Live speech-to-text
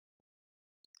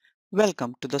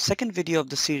Welcome to the second video of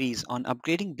the series on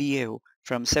upgrading BAO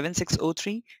from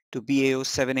 7603 to BAO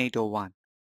 7801.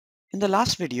 In the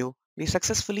last video, we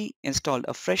successfully installed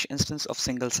a fresh instance of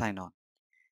single sign-on.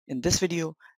 In this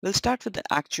video, we'll start with the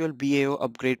actual BAO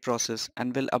upgrade process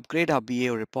and we'll upgrade our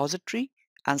BAO repository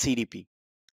and CDP.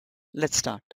 Let's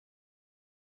start.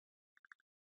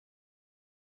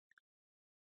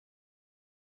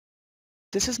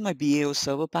 This is my BAO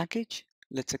server package.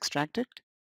 Let's extract it.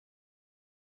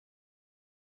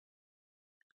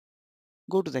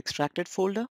 Go to the extracted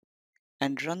folder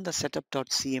and run the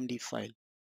setup.cmd file.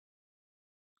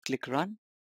 Click Run.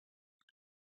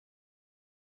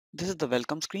 This is the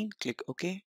welcome screen. Click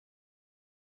OK.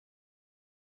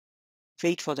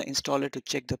 Wait for the installer to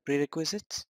check the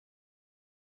prerequisites.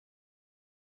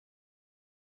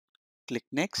 Click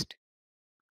Next.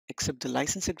 Accept the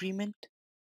license agreement.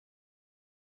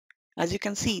 As you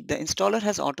can see, the installer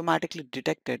has automatically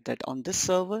detected that on this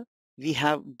server, we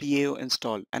have BAO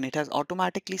installed and it has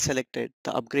automatically selected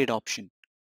the upgrade option.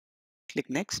 Click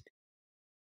Next.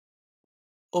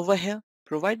 Over here,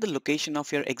 provide the location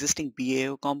of your existing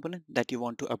BAO component that you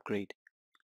want to upgrade.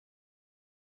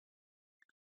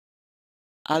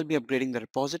 I'll be upgrading the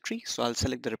repository, so I'll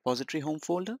select the repository home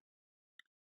folder.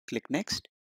 Click Next.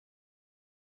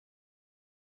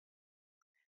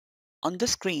 On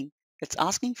this screen, it's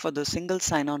asking for the single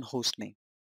sign-on host name.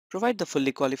 Provide the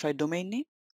fully qualified domain name.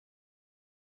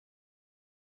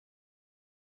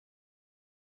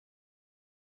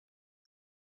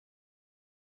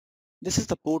 This is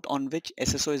the port on which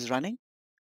SSO is running.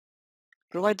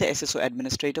 Provide the SSO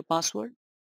administrator password.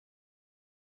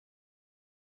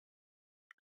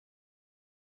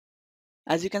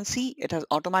 As you can see, it has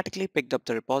automatically picked up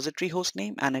the repository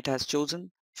hostname and it has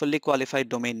chosen fully qualified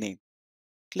domain name.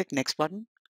 Click Next button.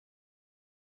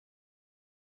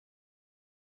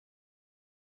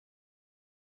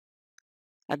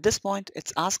 At this point,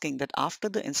 it's asking that after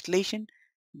the installation,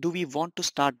 do we want to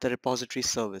start the repository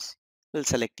service? We'll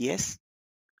select Yes.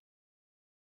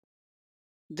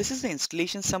 This is the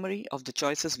installation summary of the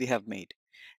choices we have made.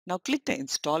 Now click the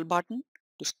Install button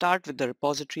to start with the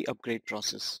repository upgrade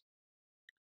process.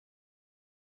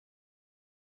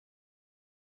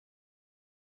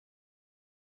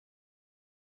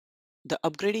 The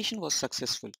upgradation was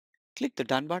successful. Click the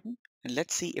Done button and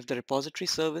let's see if the repository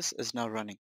service is now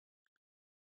running.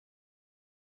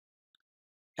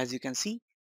 As you can see,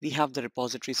 we have the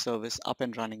repository service up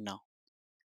and running now.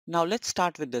 Now let's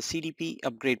start with the CDP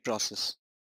upgrade process.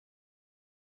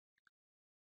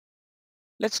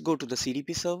 Let's go to the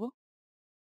CDP server.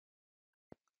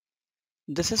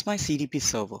 This is my CDP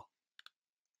server.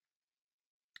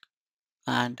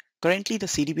 And currently the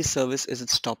CDP service is in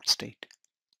stopped state.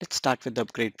 Let's start with the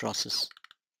upgrade process.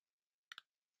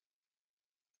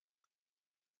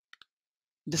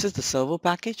 This is the server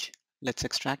package. Let's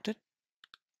extract it.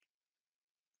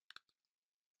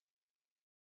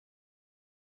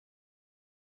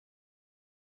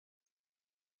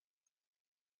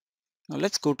 Now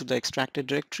let's go to the extracted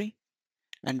directory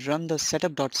and run the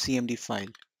setup.cmd file.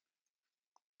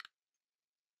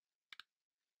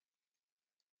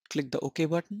 Click the OK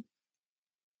button.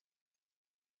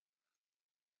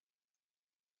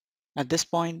 At this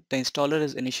point, the installer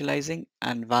is initializing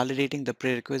and validating the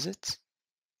prerequisites.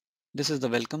 This is the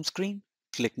welcome screen.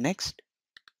 Click Next.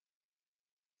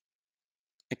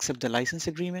 Accept the license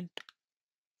agreement.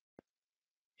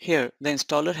 Here, the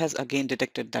installer has again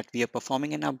detected that we are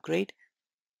performing an upgrade.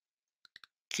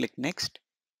 Click Next.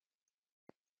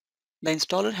 The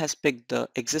installer has picked the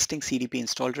existing CDP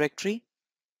install directory.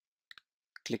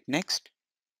 Click Next.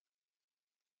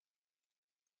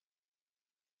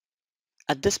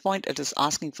 At this point, it is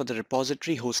asking for the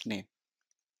repository hostname.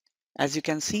 As you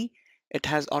can see, it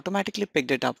has automatically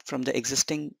picked it up from the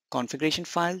existing configuration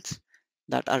files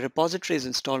that our repository is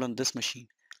installed on this machine.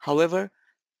 However,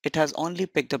 it has only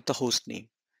picked up the host name.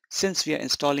 Since we are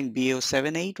installing BAO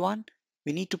 781,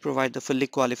 we need to provide the fully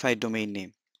qualified domain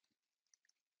name.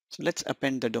 So let's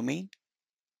append the domain.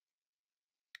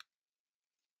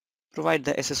 Provide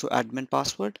the SSO admin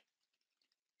password.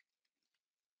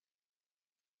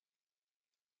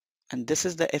 And this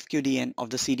is the FQDN of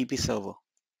the CDP server.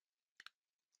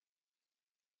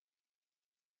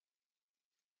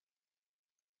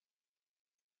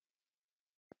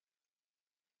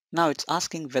 Now it's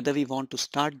asking whether we want to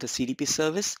start the CDP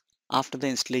service after the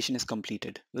installation is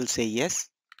completed. We'll say yes.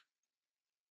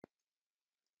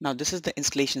 Now this is the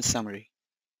installation summary.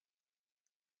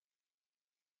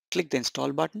 Click the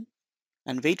install button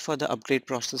and wait for the upgrade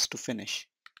process to finish.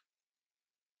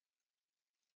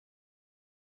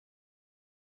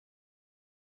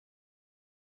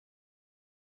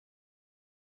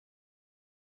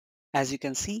 As you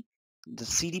can see, the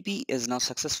CDP is now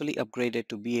successfully upgraded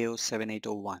to BAO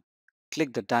 7801.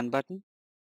 Click the Done button.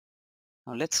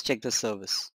 Now let's check the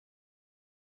service.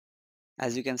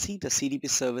 As you can see, the CDP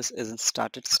service is in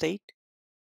started state.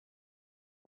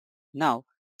 Now,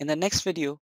 in the next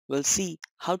video, we'll see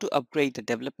how to upgrade the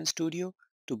Development Studio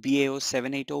to BAO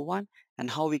 7801 and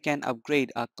how we can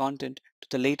upgrade our content to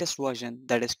the latest version,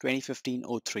 that is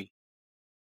 2015-03.